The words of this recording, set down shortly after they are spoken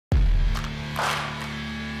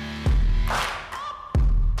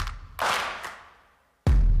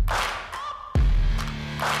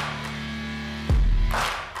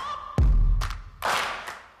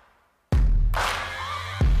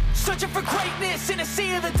Searching for greatness in a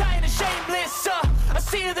sea of the dying and shameless, a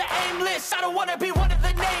sea of the aimless. I don't wanna be one of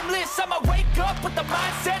the nameless. I'ma wake up with the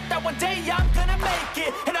mindset that one day I'm gonna make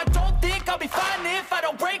it. And I don't think I'll be fine if I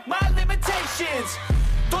don't break my limitations.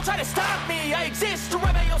 Don't try to stop me, I exist to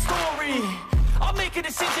write my own story. I'll make a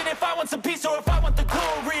decision if I want some peace or if I want the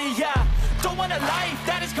glory, yeah. Don't want a life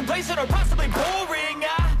that is complacent or possibly boring.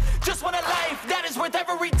 I just want a life that is worth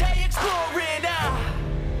every day exploring.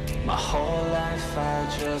 My whole life I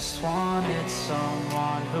just wanted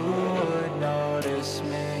someone who would notice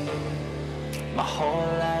me. My whole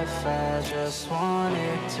life I just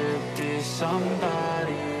wanted to be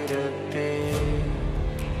somebody to be.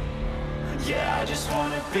 Yeah, I just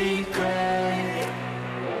wanna be great.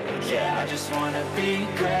 Yeah, I just wanna be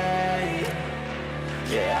great.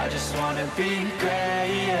 Yeah, I just wanna be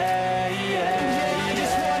great. Yeah, yeah, yeah, I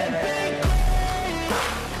just wanna be great.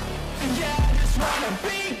 Yeah, I just wanna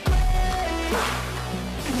be great.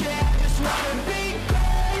 Yeah, I just wanna be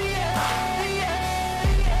great. Yeah, yeah,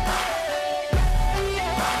 yeah, yeah,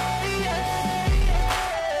 yeah, yeah.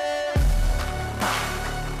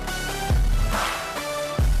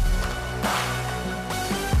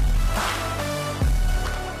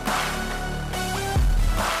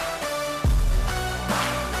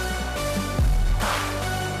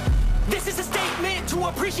 This is a statement to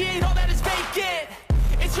appreciate all that is vacant.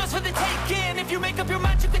 It's just for the taking. If you make up your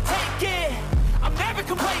mind, you can take it. I'm never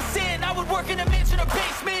complacent. I would work in a mansion or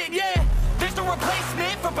basement, yeah. There's no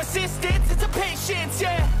replacement for persistence, it's a patience,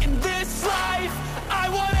 yeah. In this life, I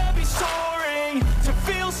wanna be soaring, to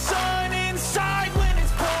feel sun inside when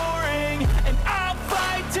it's pouring. And I'll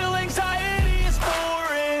fight till anxiety is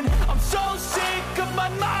foreign. I'm so sick of my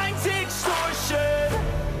mind's extortion.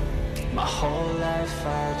 My whole life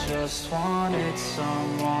I just wanted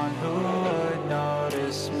someone who would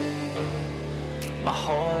notice me. My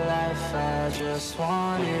whole life I just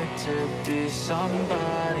wanted to be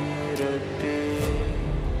somebody to be.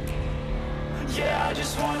 Yeah, I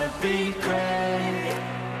just wanna be great.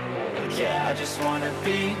 Yeah, I just wanna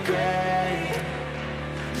be great.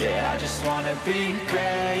 Yeah, I just wanna be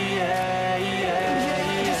great. Yeah, yeah, yeah,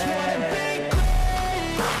 I just wanna be great.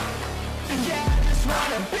 Yeah, I just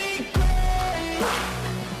wanna be great.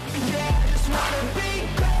 Yeah, I just wanna be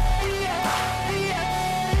great. Yeah, yeah,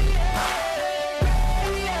 yeah,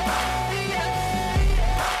 yeah, yeah, yeah.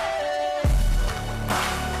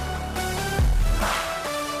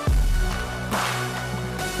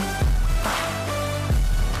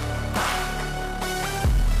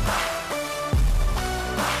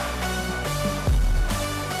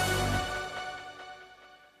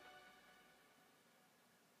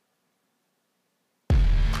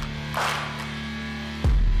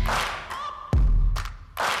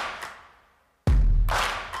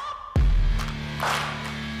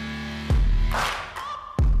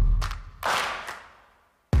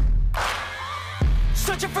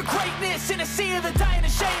 Searching for greatness in a sea of the dying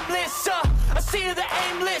and shameless, a sea of the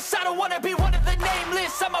aimless. I don't wanna be one of the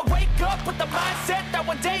nameless. I'ma wake up with the mindset that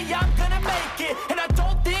one day I'm gonna make it. And I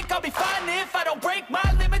don't think I'll be fine if I don't break my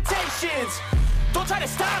limitations. Don't try to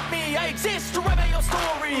stop me, I exist to write my own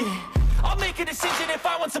story. I'll make a decision if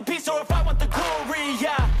I want some peace or if I want the glory,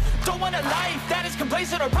 yeah. Don't want a life that is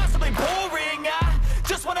complacent or possibly boring. I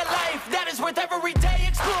just want a life that is worth every day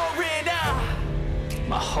exploring.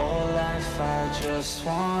 My whole life I just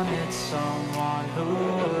wanted someone who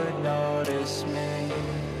would notice me.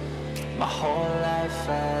 My whole life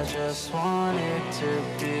I just wanted to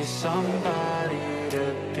be somebody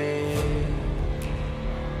to be.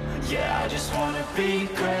 Yeah, I just wanna be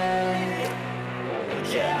great.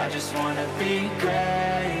 Yeah, I just wanna be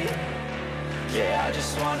great. Yeah, I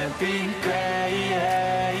just wanna be great.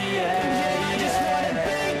 Yeah, yeah, yeah, I just wanna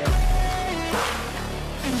be great.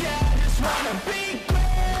 Yeah, I just wanna be great.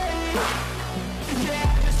 Yeah,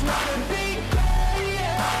 I just wanna be great.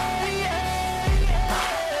 Yeah, yeah, yeah,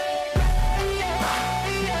 yeah, yeah,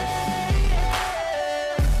 yeah.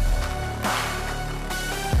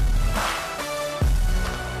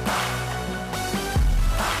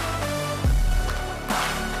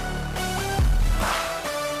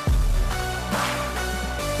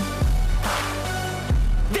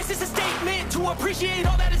 This is a statement to appreciate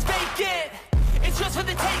all that is vacant. It's just for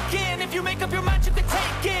the taking. If you make up your mind, you can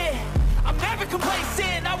take it. I'm never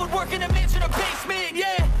complacent. I would work in a mansion or basement,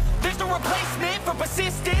 yeah. There's no replacement for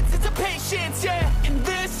persistence, it's a patience, yeah. In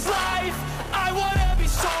this life, I wanna be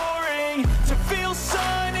soaring, to feel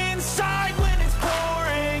sun inside when it's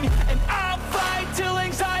pouring. And I'll fight till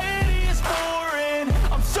anxiety is foreign.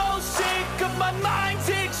 I'm so sick of my mind's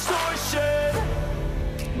extortion.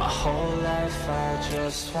 My whole life I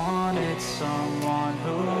just wanted someone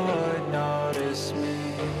who would notice me.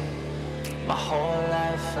 My whole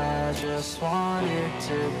life I just wanted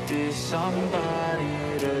to be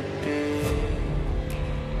somebody to be.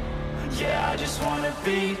 Yeah, I just wanna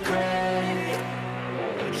be great.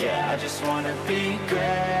 Yeah, I just wanna be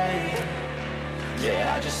great.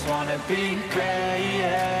 Yeah, I just wanna be great.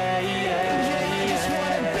 Yeah, yeah, yeah. I just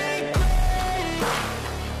wanna be great.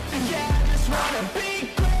 Yeah, I just wanna be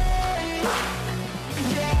great.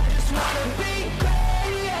 Yeah, I just wanna be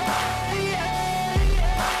great. Yeah, yeah,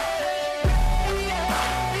 yeah, yeah,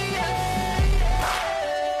 yeah.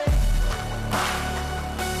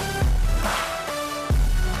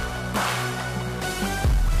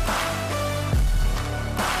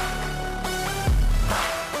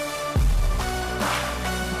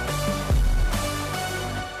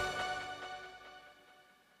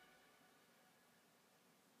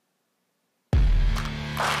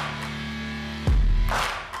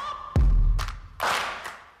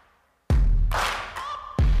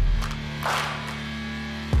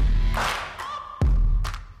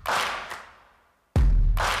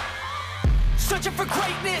 Searching for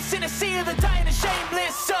greatness in a sea of the dying and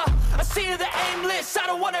shameless, a sea of the aimless. I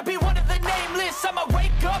don't wanna be one of the nameless. I'ma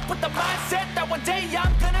wake up with the mindset that one day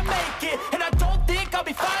I'm gonna make it. And I don't think I'll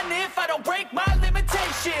be fine if I don't break my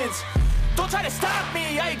limitations. Don't try to stop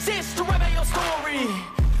me, I exist to write my own story.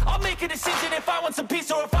 I'll make a decision if I want some peace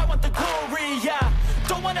or if I want the glory. Yeah,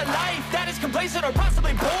 don't want a life that is complacent or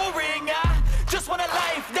possibly boring. I just want a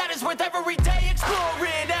life that is worth every day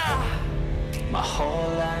exploring. My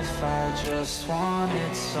whole life I just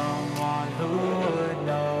wanted someone who would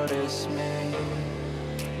notice me.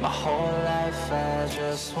 My whole life I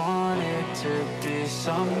just wanted to be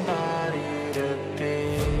somebody to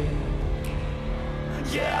be.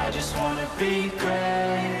 Yeah, I just wanna be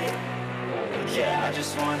great. Yeah, I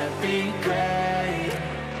just wanna be great.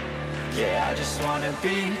 Yeah, I just wanna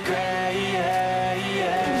be great. Yeah,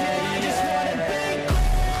 yeah, yeah. I just wanna be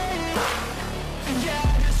great. Yeah,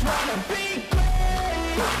 I just wanna be great.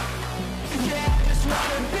 Yeah, I just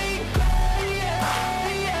wanna be great. Yeah,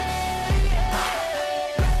 yeah, yeah,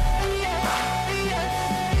 yeah, yeah.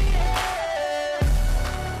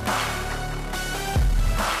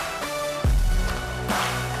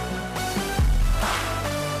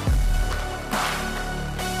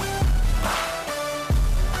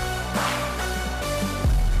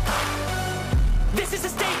 This is a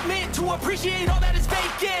statement to appreciate all that is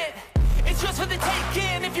vacant. It's just for the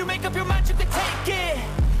taking. If you make up your mind, you can take it.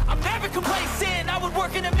 I'm never complacent. I would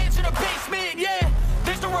work in a mansion or basement. Yeah,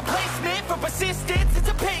 there's no replacement for persistence. It's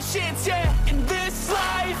a patience. Yeah, in this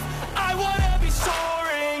life, I wanna be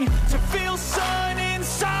soaring, to feel sun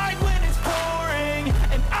inside when it's pouring,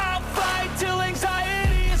 and I'll fight till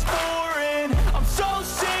anxiety is foreign. I'm so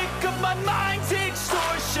sick of my mind's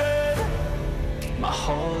extortion. My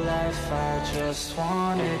whole life I just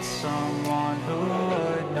wanted someone who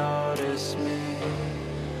would notice me.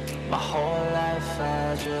 My whole life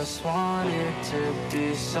I just wanted to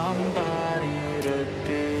be somebody to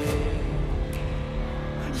be.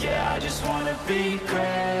 Yeah, I just wanna be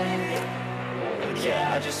great.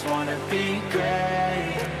 Yeah, I just wanna be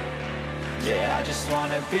great. Yeah, I just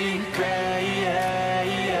wanna be great. Yeah,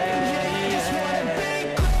 yeah, yeah.